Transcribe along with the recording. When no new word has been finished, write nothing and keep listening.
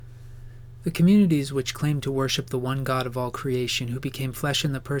The communities which claim to worship the one God of all creation who became flesh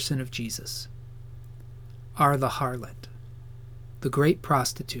in the person of Jesus are the harlot, the great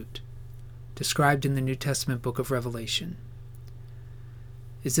prostitute, described in the New Testament book of Revelation.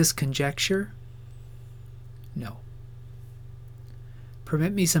 Is this conjecture? No.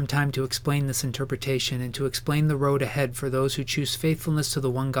 Permit me some time to explain this interpretation and to explain the road ahead for those who choose faithfulness to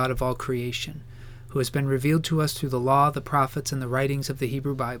the one God of all creation, who has been revealed to us through the law, the prophets, and the writings of the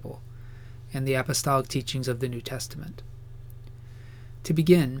Hebrew Bible, and the apostolic teachings of the New Testament. To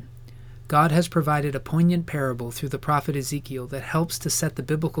begin, God has provided a poignant parable through the prophet Ezekiel that helps to set the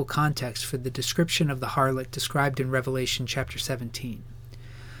biblical context for the description of the harlot described in Revelation chapter 17.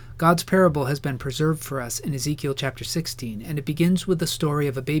 God's parable has been preserved for us in Ezekiel chapter 16, and it begins with the story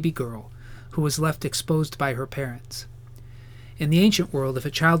of a baby girl who was left exposed by her parents. In the ancient world, if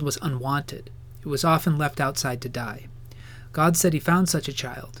a child was unwanted, it was often left outside to die. God said he found such a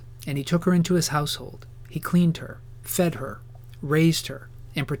child, and he took her into his household. He cleaned her, fed her, raised her,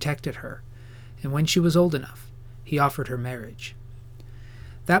 and protected her, and when she was old enough, he offered her marriage.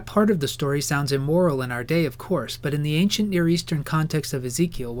 That part of the story sounds immoral in our day, of course, but in the ancient Near Eastern context of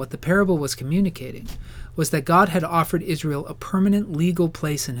Ezekiel, what the parable was communicating was that God had offered Israel a permanent legal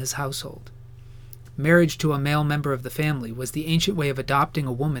place in his household. Marriage to a male member of the family was the ancient way of adopting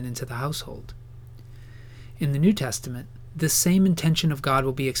a woman into the household. In the New Testament, this same intention of God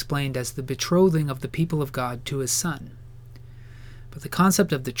will be explained as the betrothing of the people of God to his Son. But the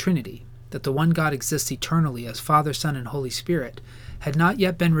concept of the Trinity, that the one God exists eternally as Father, Son, and Holy Spirit, had not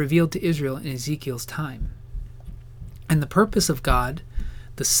yet been revealed to Israel in Ezekiel's time. And the purpose of God,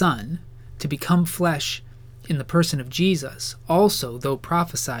 the Son, to become flesh in the person of Jesus, also, though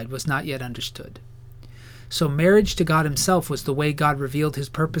prophesied, was not yet understood. So marriage to God himself was the way God revealed his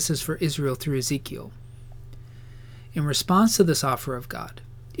purposes for Israel through Ezekiel. In response to this offer of God,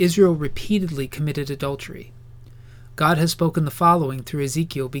 Israel repeatedly committed adultery. God has spoken the following through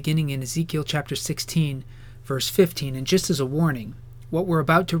Ezekiel, beginning in Ezekiel chapter 16, verse 15, and just as a warning, what we're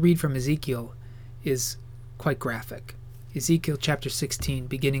about to read from Ezekiel is quite graphic. Ezekiel chapter 16,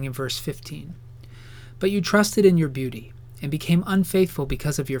 beginning in verse 15. But you trusted in your beauty, and became unfaithful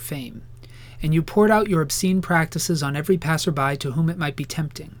because of your fame, and you poured out your obscene practices on every passerby to whom it might be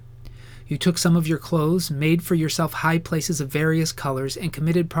tempting. You took some of your clothes, made for yourself high places of various colors, and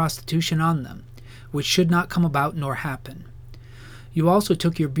committed prostitution on them, which should not come about nor happen. You also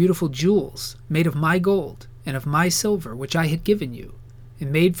took your beautiful jewels, made of my gold and of my silver, which I had given you,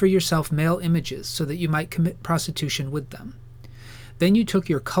 and made for yourself male images, so that you might commit prostitution with them. Then you took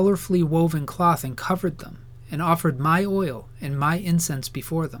your colorfully woven cloth and covered them, and offered my oil and my incense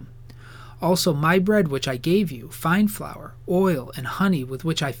before them. Also my bread which I gave you, fine flour, oil, and honey with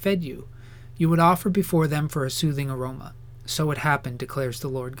which I fed you, you would offer before them for a soothing aroma. So it happened, declares the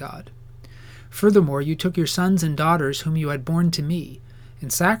Lord God. Furthermore, you took your sons and daughters whom you had borne to me,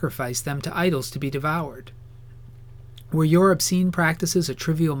 and sacrificed them to idols to be devoured. Were your obscene practices a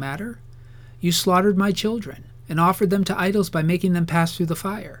trivial matter? You slaughtered my children, and offered them to idols by making them pass through the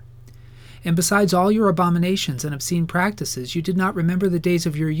fire. And besides all your abominations and obscene practices, you did not remember the days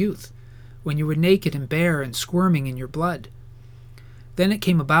of your youth, when you were naked and bare and squirming in your blood. Then it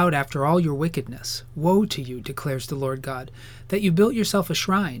came about after all your wickedness, woe to you, declares the Lord God, that you built yourself a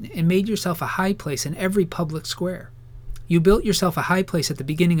shrine and made yourself a high place in every public square. You built yourself a high place at the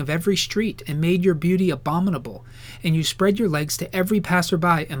beginning of every street and made your beauty abominable, and you spread your legs to every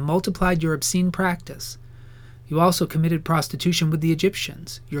passerby and multiplied your obscene practice. You also committed prostitution with the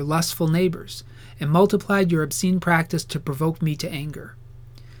Egyptians, your lustful neighbors, and multiplied your obscene practice to provoke me to anger.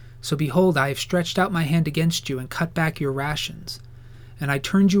 So behold, I have stretched out my hand against you and cut back your rations. And I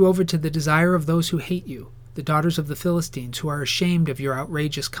turned you over to the desire of those who hate you, the daughters of the Philistines, who are ashamed of your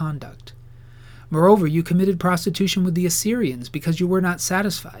outrageous conduct. Moreover, you committed prostitution with the Assyrians because you were not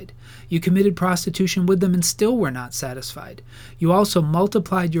satisfied. You committed prostitution with them and still were not satisfied. You also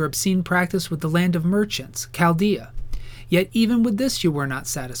multiplied your obscene practice with the land of merchants, Chaldea. Yet even with this you were not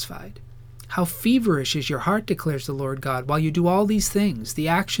satisfied. How feverish is your heart, declares the Lord God, while you do all these things, the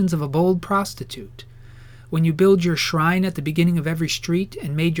actions of a bold prostitute. When you build your shrine at the beginning of every street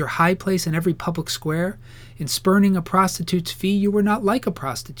and made your high place in every public square, in spurning a prostitute's fee, you were not like a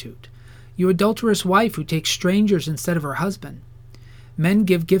prostitute. You adulterous wife who takes strangers instead of her husband. Men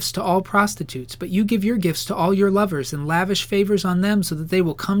give gifts to all prostitutes, but you give your gifts to all your lovers and lavish favors on them so that they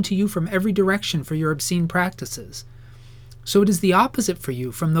will come to you from every direction for your obscene practices. So it is the opposite for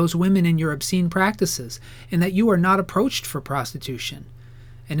you from those women in your obscene practices, in that you are not approached for prostitution,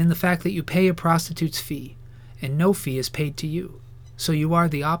 and in the fact that you pay a prostitute's fee, and no fee is paid to you. So you are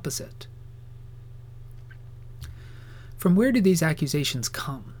the opposite. From where do these accusations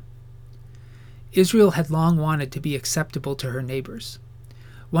come? Israel had long wanted to be acceptable to her neighbors.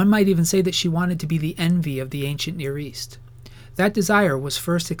 One might even say that she wanted to be the envy of the ancient Near East. That desire was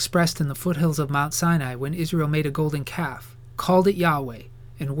first expressed in the foothills of Mount Sinai when Israel made a golden calf, called it Yahweh,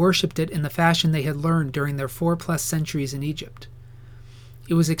 and worshipped it in the fashion they had learned during their 4+ centuries in Egypt.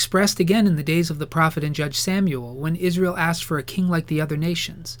 It was expressed again in the days of the prophet and judge Samuel, when Israel asked for a king like the other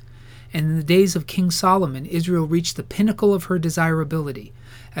nations. And in the days of King Solomon, Israel reached the pinnacle of her desirability,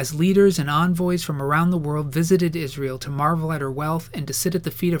 as leaders and envoys from around the world visited Israel to marvel at her wealth and to sit at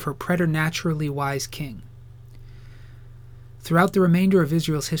the feet of her preternaturally wise king. Throughout the remainder of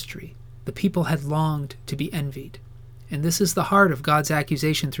Israel's history, the people had longed to be envied, and this is the heart of God's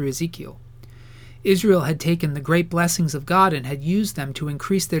accusation through Ezekiel. Israel had taken the great blessings of God and had used them to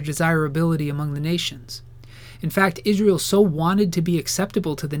increase their desirability among the nations. In fact, Israel so wanted to be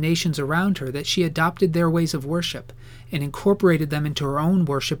acceptable to the nations around her that she adopted their ways of worship and incorporated them into her own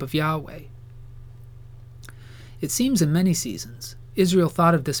worship of Yahweh. It seems in many seasons, Israel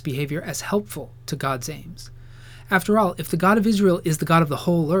thought of this behavior as helpful to God's aims. After all, if the God of Israel is the God of the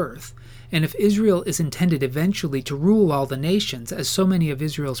whole earth, and if Israel is intended eventually to rule all the nations, as so many of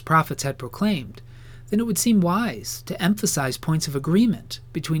Israel's prophets had proclaimed, then it would seem wise to emphasize points of agreement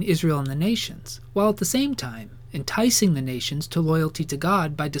between Israel and the nations, while at the same time enticing the nations to loyalty to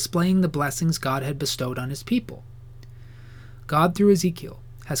God by displaying the blessings God had bestowed on his people. God, through Ezekiel,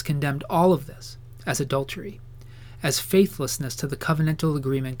 has condemned all of this as adultery, as faithlessness to the covenantal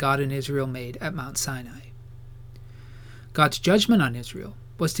agreement God and Israel made at Mount Sinai. God's judgment on Israel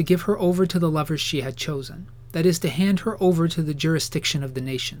was to give her over to the lovers she had chosen, that is, to hand her over to the jurisdiction of the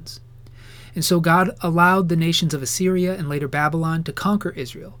nations. And so God allowed the nations of Assyria and later Babylon to conquer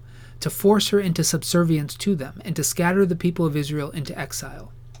Israel, to force her into subservience to them, and to scatter the people of Israel into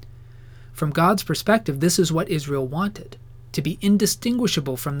exile. From God's perspective, this is what Israel wanted, to be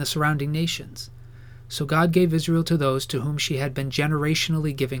indistinguishable from the surrounding nations. So God gave Israel to those to whom she had been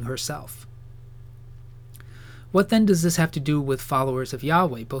generationally giving herself. What then does this have to do with followers of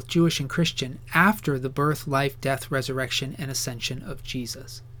Yahweh, both Jewish and Christian, after the birth, life, death, resurrection, and ascension of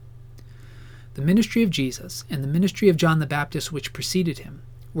Jesus? The ministry of Jesus and the ministry of John the Baptist which preceded him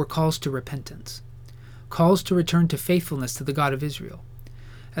were calls to repentance, calls to return to faithfulness to the God of Israel.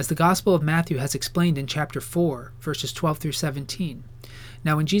 As the Gospel of Matthew has explained in chapter 4, verses 12 through 17,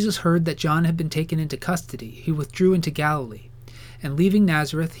 now when Jesus heard that John had been taken into custody, he withdrew into Galilee, and leaving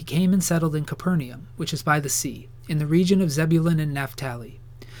Nazareth, he came and settled in Capernaum, which is by the sea, in the region of Zebulun and Naphtali.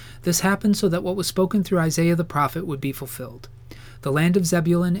 This happened so that what was spoken through Isaiah the prophet would be fulfilled. The land of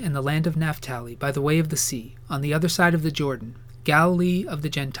Zebulun and the land of Naphtali, by the way of the sea, on the other side of the Jordan, Galilee of the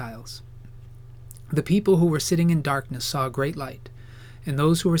Gentiles. The people who were sitting in darkness saw a great light, and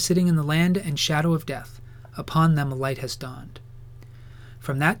those who were sitting in the land and shadow of death, upon them a light has dawned.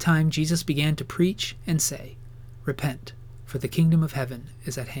 From that time Jesus began to preach and say, Repent, for the kingdom of heaven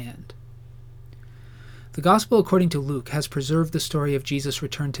is at hand. The Gospel according to Luke has preserved the story of Jesus'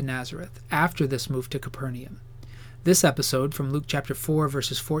 return to Nazareth after this move to Capernaum. This episode, from Luke chapter 4,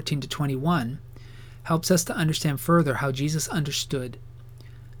 verses 14 to 21, helps us to understand further how Jesus understood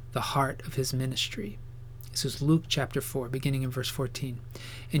the heart of his ministry. This is Luke chapter 4, beginning in verse 14.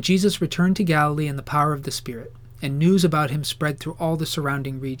 And Jesus returned to Galilee in the power of the Spirit, and news about him spread through all the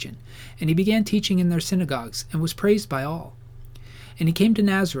surrounding region. And he began teaching in their synagogues, and was praised by all. And he came to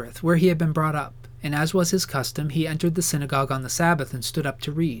Nazareth, where he had been brought up, and as was his custom, he entered the synagogue on the Sabbath and stood up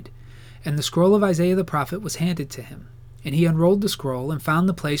to read. And the scroll of Isaiah the prophet was handed to him. And he unrolled the scroll and found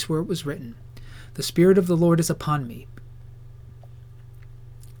the place where it was written, The Spirit of the Lord is upon me,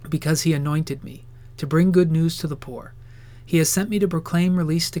 because he anointed me to bring good news to the poor. He has sent me to proclaim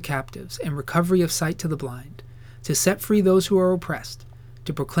release to captives and recovery of sight to the blind, to set free those who are oppressed,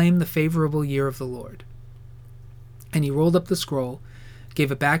 to proclaim the favorable year of the Lord. And he rolled up the scroll,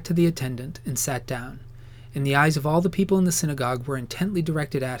 gave it back to the attendant, and sat down. And the eyes of all the people in the synagogue were intently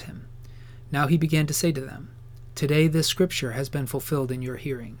directed at him. Now he began to say to them, Today this scripture has been fulfilled in your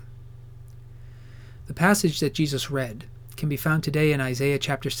hearing. The passage that Jesus read can be found today in Isaiah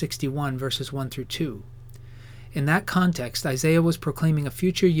chapter 61, verses 1 through 2. In that context, Isaiah was proclaiming a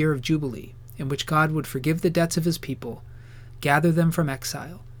future year of Jubilee, in which God would forgive the debts of his people, gather them from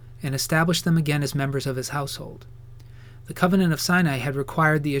exile, and establish them again as members of his household. The covenant of Sinai had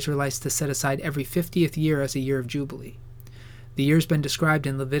required the Israelites to set aside every 50th year as a year of Jubilee. The year's been described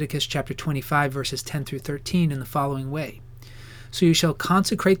in Leviticus chapter 25, verses 10 through 13 in the following way. So you shall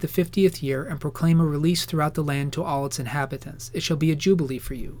consecrate the 50th year and proclaim a release throughout the land to all its inhabitants. It shall be a jubilee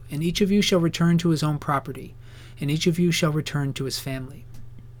for you, and each of you shall return to his own property, and each of you shall return to his family.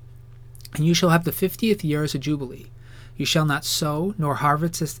 And you shall have the 50th year as a jubilee. You shall not sow nor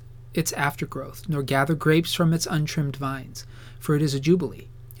harvest its aftergrowth, nor gather grapes from its untrimmed vines, for it is a jubilee.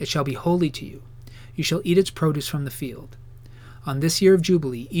 It shall be holy to you. You shall eat its produce from the field. On this year of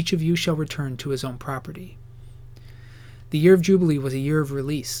Jubilee, each of you shall return to his own property. The year of Jubilee was a year of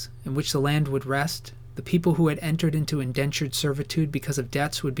release, in which the land would rest, the people who had entered into indentured servitude because of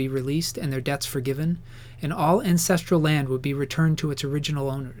debts would be released and their debts forgiven, and all ancestral land would be returned to its original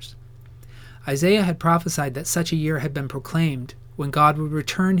owners. Isaiah had prophesied that such a year had been proclaimed when God would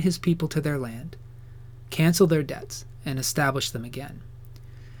return his people to their land, cancel their debts, and establish them again.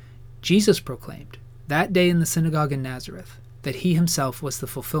 Jesus proclaimed, that day in the synagogue in Nazareth, that he himself was the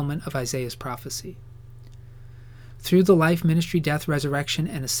fulfillment of Isaiah's prophecy. Through the life, ministry, death, resurrection,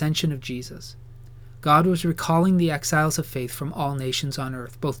 and ascension of Jesus, God was recalling the exiles of faith from all nations on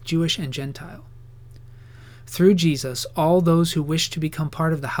earth, both Jewish and Gentile. Through Jesus, all those who wish to become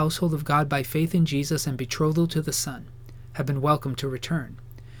part of the household of God by faith in Jesus and betrothal to the Son have been welcomed to return.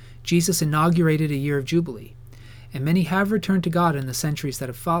 Jesus inaugurated a year of Jubilee, and many have returned to God in the centuries that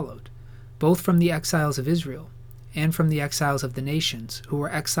have followed, both from the exiles of Israel and from the exiles of the nations who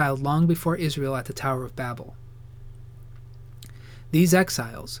were exiled long before Israel at the Tower of Babel. These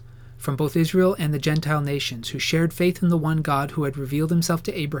exiles, from both Israel and the Gentile nations who shared faith in the one God who had revealed himself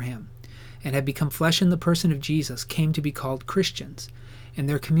to Abraham and had become flesh in the person of Jesus, came to be called Christians, and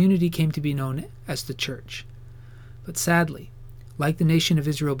their community came to be known as the Church. But sadly, like the nation of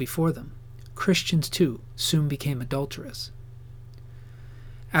Israel before them, Christians too soon became adulterous.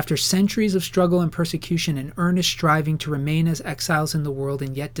 After centuries of struggle and persecution and earnest striving to remain as exiles in the world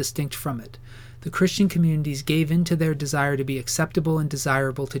and yet distinct from it, the Christian communities gave in to their desire to be acceptable and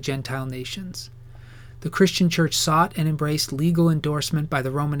desirable to Gentile nations. The Christian Church sought and embraced legal endorsement by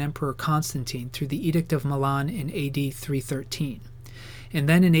the Roman Emperor Constantine through the Edict of Milan in AD 313, and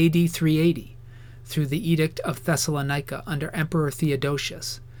then in AD 380 through the Edict of Thessalonica under Emperor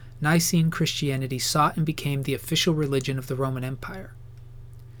Theodosius. Nicene Christianity sought and became the official religion of the Roman Empire.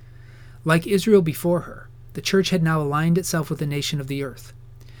 Like Israel before her, the Church had now aligned itself with the nation of the earth,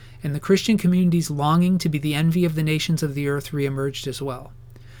 and the Christian community's longing to be the envy of the nations of the earth reemerged as well.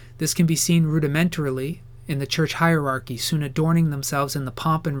 This can be seen rudimentarily in the church hierarchy, soon adorning themselves in the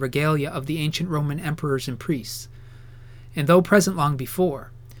pomp and regalia of the ancient Roman emperors and priests. And though present long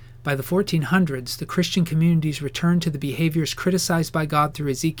before, by the 1400s, the Christian community's return to the behaviors criticized by God through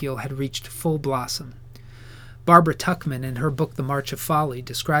Ezekiel had reached full blossom. Barbara Tuchman, in her book The March of Folly,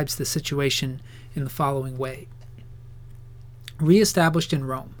 describes the situation in the following way. Re-established in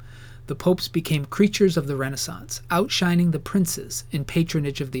Rome, the popes became creatures of the Renaissance, outshining the princes in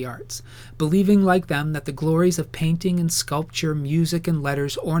patronage of the arts, believing like them that the glories of painting and sculpture, music and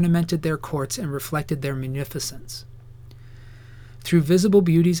letters ornamented their courts and reflected their munificence. Through visible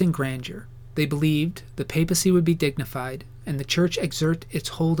beauties and grandeur, they believed the papacy would be dignified and the church exert its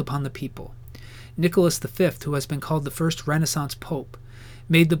hold upon the people. Nicholas V, who has been called the first Renaissance pope,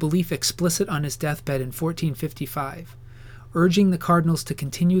 made the belief explicit on his deathbed in 1455. Urging the cardinals to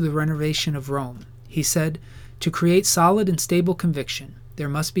continue the renovation of Rome, he said, "To create solid and stable conviction, there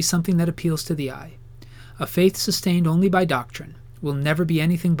must be something that appeals to the eye. A faith sustained only by doctrine will never be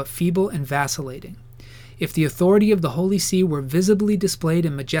anything but feeble and vacillating. If the authority of the Holy See were visibly displayed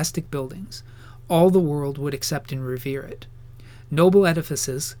in majestic buildings, all the world would accept and revere it. Noble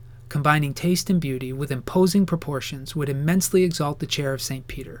edifices, combining taste and beauty with imposing proportions, would immensely exalt the chair of St.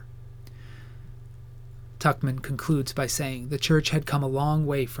 Peter." Tuchman concludes by saying the church had come a long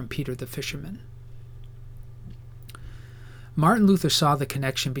way from Peter the fisherman. Martin Luther saw the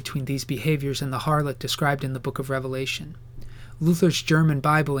connection between these behaviors and the harlot described in the book of Revelation. Luther's German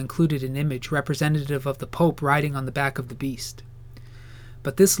Bible included an image representative of the Pope riding on the back of the beast.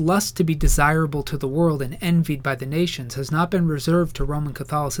 But this lust to be desirable to the world and envied by the nations has not been reserved to Roman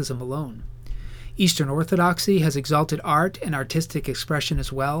Catholicism alone. Eastern Orthodoxy has exalted art and artistic expression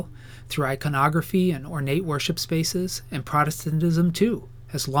as well, through iconography and ornate worship spaces, and Protestantism, too,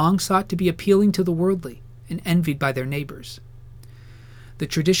 has long sought to be appealing to the worldly and envied by their neighbors. The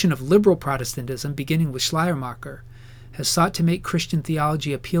tradition of liberal Protestantism, beginning with Schleiermacher, has sought to make Christian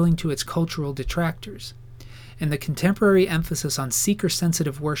theology appealing to its cultural detractors, and the contemporary emphasis on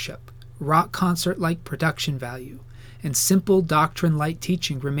seeker-sensitive worship, rock concert-like production value, and simple doctrine-like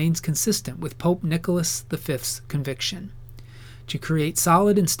teaching remains consistent with Pope Nicholas V's conviction. To create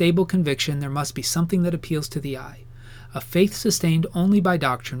solid and stable conviction, there must be something that appeals to the eye. A faith sustained only by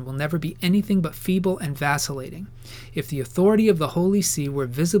doctrine will never be anything but feeble and vacillating. If the authority of the Holy See were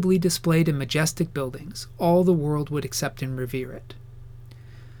visibly displayed in majestic buildings, all the world would accept and revere it.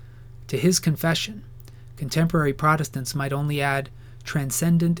 To his confession, contemporary Protestants might only add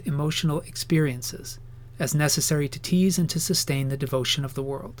transcendent emotional experiences as necessary to tease and to sustain the devotion of the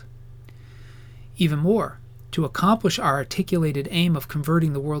world. Even more, to accomplish our articulated aim of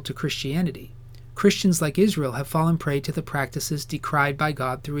converting the world to Christianity, Christians like Israel have fallen prey to the practices decried by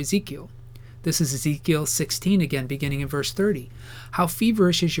God through Ezekiel. This is Ezekiel 16 again, beginning in verse 30. How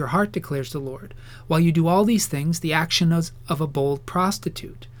feverish is your heart, declares the Lord, while you do all these things, the action of a bold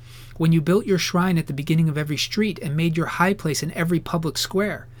prostitute. When you built your shrine at the beginning of every street and made your high place in every public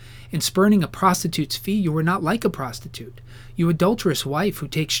square, in spurning a prostitute's fee, you were not like a prostitute, you adulterous wife who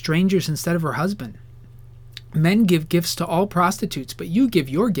takes strangers instead of her husband. Men give gifts to all prostitutes, but you give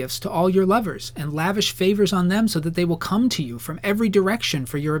your gifts to all your lovers, and lavish favors on them so that they will come to you from every direction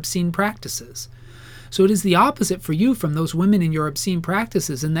for your obscene practices. So it is the opposite for you from those women in your obscene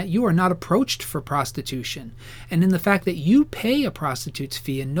practices, in that you are not approached for prostitution, and in the fact that you pay a prostitute's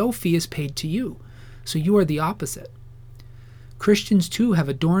fee and no fee is paid to you. So you are the opposite. Christians too have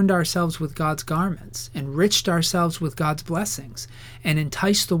adorned ourselves with God's garments, enriched ourselves with God's blessings, and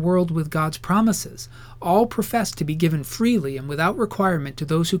enticed the world with God's promises, all professed to be given freely and without requirement to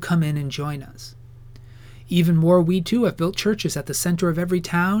those who come in and join us. Even more, we too have built churches at the center of every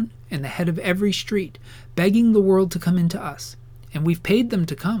town and the head of every street, begging the world to come into us, and we've paid them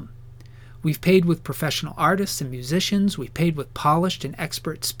to come. We've paid with professional artists and musicians, we've paid with polished and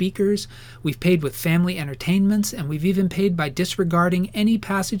expert speakers, we've paid with family entertainments, and we've even paid by disregarding any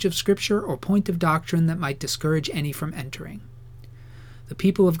passage of Scripture or point of doctrine that might discourage any from entering. The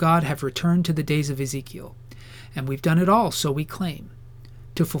people of God have returned to the days of Ezekiel, and we've done it all, so we claim,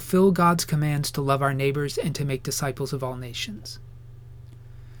 to fulfill God's commands to love our neighbors and to make disciples of all nations.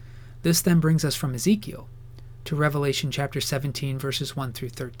 This then brings us from Ezekiel to Revelation chapter 17, verses 1 through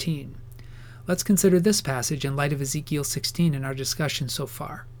 13. Let's consider this passage in light of Ezekiel 16 in our discussion so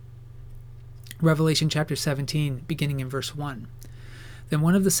far. Revelation chapter 17, beginning in verse 1. Then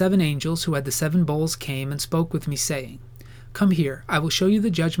one of the 7 angels who had the 7 bowls came and spoke with me, saying, Come here, I will show you the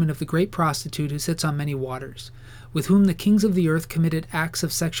judgment of the great prostitute who sits on many waters, with whom the kings of the earth committed acts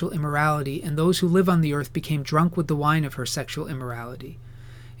of sexual immorality, and those who live on the earth became drunk with the wine of her sexual immorality.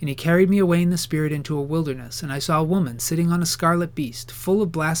 And he carried me away in the Spirit into a wilderness, and I saw a woman sitting on a scarlet beast, full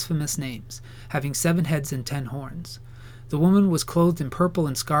of blasphemous names, having 7 heads and 10 horns. The woman was clothed in purple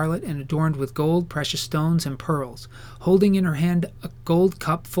and scarlet, and adorned with gold, precious stones, and pearls, holding in her hand a gold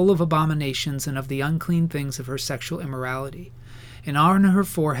cup full of abominations and of the unclean things of her sexual immorality. And on her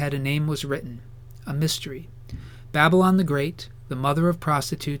forehead a name was written, a mystery, Babylon the Great, the mother of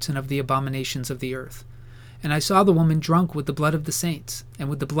prostitutes and of the abominations of the earth. And I saw the woman drunk with the blood of the saints, and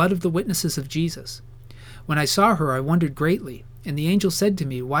with the blood of the witnesses of Jesus. When I saw her, I wondered greatly, and the angel said to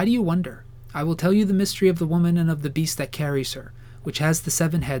me, Why do you wonder? I will tell you the mystery of the woman and of the beast that carries her, which has the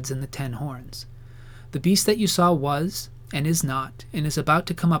 7 heads and the 10 horns. The beast that you saw was, and is not, and is about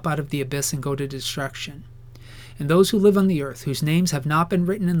to come up out of the abyss and go to destruction. And those who live on the earth, whose names have not been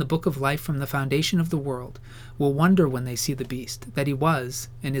written in the book of life from the foundation of the world, will wonder when they see the beast, that he was,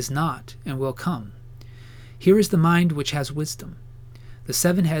 and is not, and will come. Here is the mind which has wisdom. The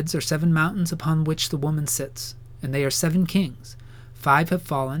 7 heads are 7 mountains upon which the woman sits, and they are 7 kings. 5 have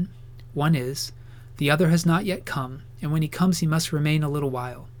fallen, 1 is, the other has not yet come, and when he comes he must remain a little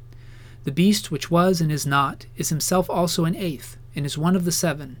while. The beast which was and is not is himself also an 8th, and is one of the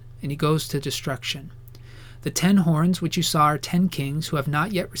 7, and he goes to destruction. The 10 horns which you saw are 10 kings who have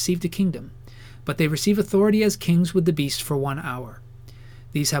not yet received a kingdom, but they receive authority as kings with the beast for 1 hour.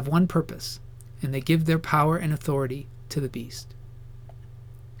 These have one purpose, and they give their power and authority to the beast.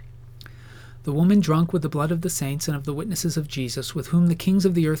 The woman drunk with the blood of the saints and of the witnesses of Jesus, with whom the kings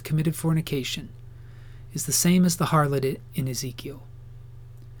of the earth committed fornication, is the same as the harlot in Ezekiel.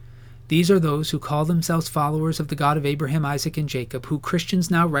 These are those who call themselves followers of the God of Abraham, Isaac, and Jacob, who Christians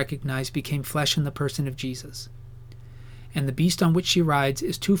now recognize became flesh in the person of Jesus. And the beast on which she rides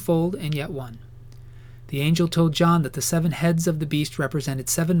is twofold and yet one. The angel told John that the 7 heads of the beast represented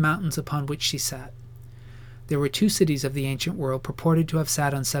 7 mountains upon which she sat. There were 2 cities of the ancient world purported to have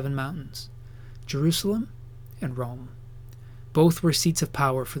sat on 7 mountains, Jerusalem and Rome. Both were seats of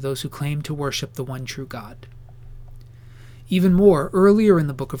power for those who claimed to worship the one true God. Even more, earlier in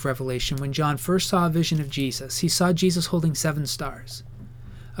the book of Revelation, when John first saw a vision of Jesus, he saw Jesus holding 7 stars.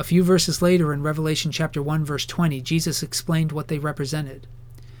 A few verses later, in Revelation chapter 1, verse 20, Jesus explained what they represented.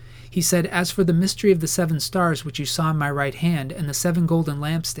 He said, As for the mystery of the 7 stars which you saw in my right hand, and the 7 golden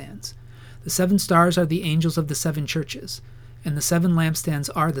lampstands, the 7 stars are the angels of the 7 churches, and the 7 lampstands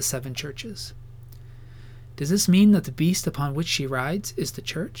are the 7 churches. Does this mean that the beast upon which she rides is the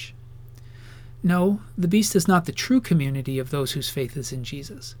church? No, the beast is not the true community of those whose faith is in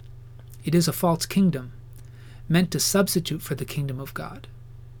Jesus. It is a false kingdom, meant to substitute for the kingdom of God.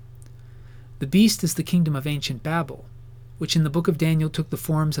 The beast is the kingdom of ancient Babel, which in the book of Daniel took the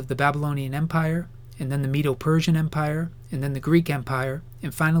forms of the Babylonian Empire, and then the Medo-Persian Empire, and then the Greek Empire,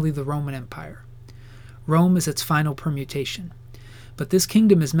 and finally the Roman Empire. Rome is its final permutation, but this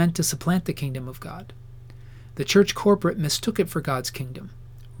kingdom is meant to supplant the kingdom of God. The church corporate mistook it for God's kingdom,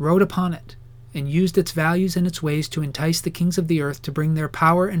 rode upon it, and used its values and its ways to entice the kings of the earth to bring their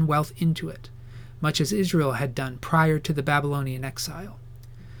power and wealth into it, much as Israel had done prior to the Babylonian exile.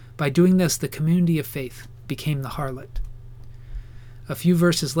 By doing this, the community of faith became the harlot. A few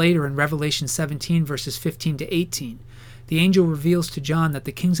verses later, in Revelation 17, verses 15 to 18, the angel reveals to John that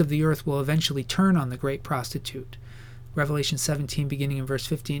the kings of the earth will eventually turn on the great prostitute. Revelation 17, beginning in verse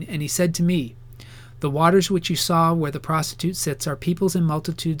 15, "And he said to me, The waters which you saw where the prostitute sits are peoples and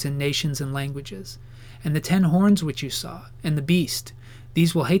multitudes and nations and languages. And the 10 horns which you saw, and the beast,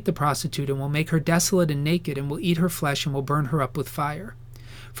 these will hate the prostitute and will make her desolate and naked, and will eat her flesh and will burn her up with fire.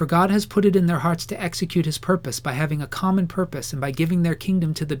 For God has put it in their hearts to execute his purpose by having a common purpose and by giving their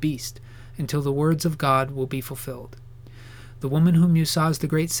kingdom to the beast, until the words of God will be fulfilled. The woman whom you saw is the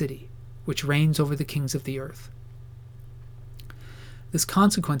great city, which reigns over the kings of the earth." This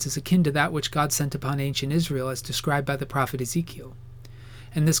consequence is akin to that which God sent upon ancient Israel as described by the prophet Ezekiel.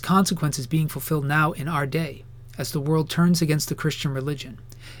 And this consequence is being fulfilled now in our day, as the world turns against the Christian religion,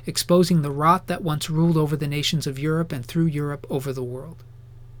 exposing the rot that once ruled over the nations of Europe and through Europe over the world.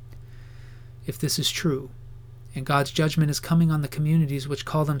 If this is true, and God's judgment is coming on the communities which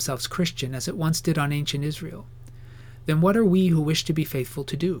call themselves Christian as it once did on ancient Israel, then what are we who wish to be faithful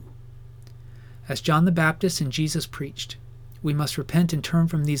to do? As John the Baptist and Jesus preached, we must repent and turn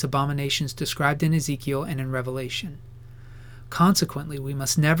from these abominations described in Ezekiel and in Revelation. Consequently, we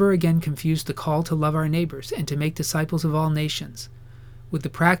must never again confuse the call to love our neighbors and to make disciples of all nations with the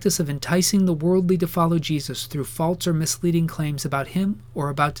practice of enticing the worldly to follow Jesus through false or misleading claims about him or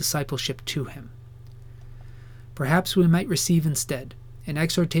about discipleship to him. Perhaps we might receive instead an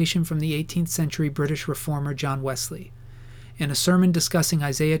exhortation from the 18th century British reformer John Wesley, in a sermon discussing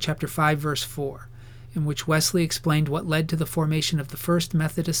Isaiah chapter 5, verse 4, in which Wesley explained what led to the formation of the first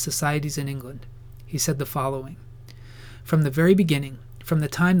Methodist societies in England. He said the following: "From the very beginning, from the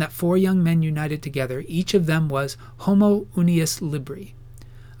time that 4 young men united together, each of them was homo unius libri,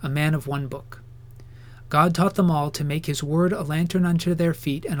 a man of one book. God taught them all to make his word a lantern unto their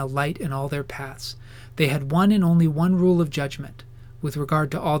feet and a light in all their paths. They had one and only one rule of judgment, with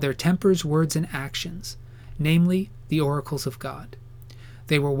regard to all their tempers, words, and actions, namely, the oracles of God.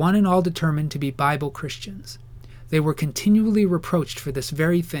 They were one and all determined to be Bible Christians. They were continually reproached for this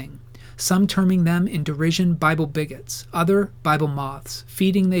very thing, some terming them in derision Bible bigots, other Bible moths,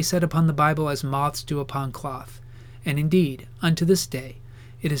 feeding, they said, upon the Bible as moths do upon cloth. And indeed, unto this day,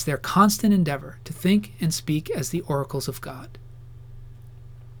 it is their constant endeavor to think and speak as the oracles of God."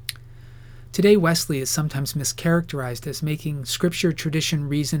 Today, Wesley is sometimes mischaracterized as making Scripture, tradition,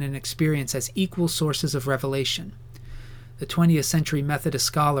 reason, and experience as equal sources of revelation. The 20th century Methodist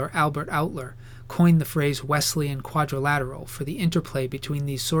scholar Albert Outler coined the phrase Wesleyan quadrilateral for the interplay between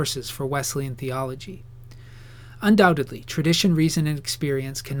these sources for Wesleyan theology. Undoubtedly, tradition, reason, and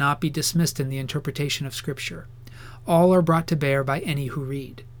experience cannot be dismissed in the interpretation of Scripture. All are brought to bear by any who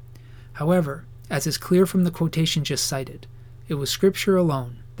read. However, as is clear from the quotation just cited, it was Scripture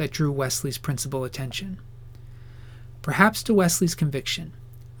alone that drew Wesley's principal attention. Perhaps to Wesley's conviction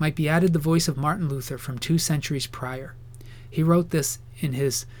might be added the voice of Martin Luther from 2 centuries prior. He wrote this in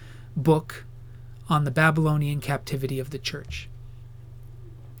his book on the Babylonian captivity of the church.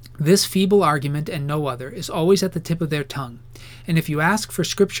 "This feeble argument and no other is always at the tip of their tongue, and if you ask for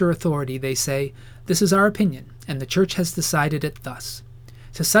Scripture authority, they say, 'This is our opinion, and the church has decided it thus.'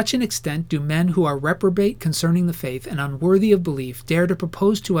 To such an extent do men who are reprobate concerning the faith and unworthy of belief dare to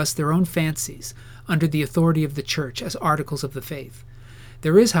propose to us their own fancies under the authority of the church as articles of the faith.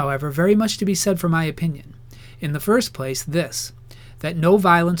 There is, however, very much to be said for my opinion. In the first place, this, that no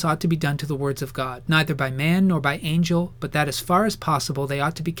violence ought to be done to the words of God, neither by man nor by angel, but that as far as possible they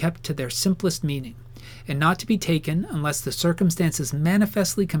ought to be kept to their simplest meaning, and not to be taken, unless the circumstances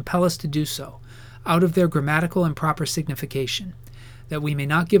manifestly compel us to do so, out of their grammatical and proper signification, that we may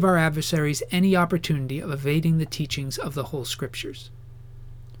not give our adversaries any opportunity of evading the teachings of the whole Scriptures."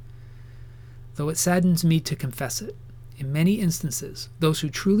 Though it saddens me to confess it, in many instances, those who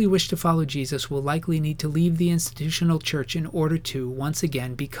truly wish to follow Jesus will likely need to leave the institutional church in order to, once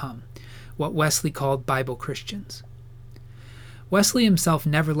again, become what Wesley called Bible Christians. Wesley himself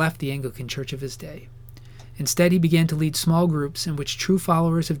never left the Anglican Church of his day. Instead, he began to lead small groups in which true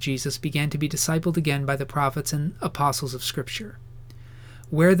followers of Jesus began to be discipled again by the prophets and apostles of Scripture.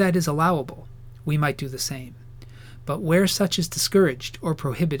 Where that is allowable, we might do the same. But where such is discouraged or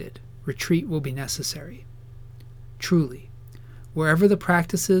prohibited, retreat will be necessary. Truly, Wherever the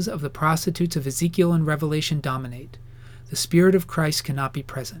practices of the prostitutes of Ezekiel and Revelation dominate, the Spirit of Christ cannot be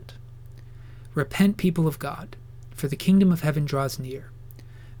present. Repent, people of God, for the kingdom of heaven draws near.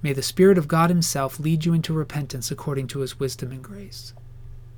 May the Spirit of God himself lead you into repentance according to his wisdom and grace.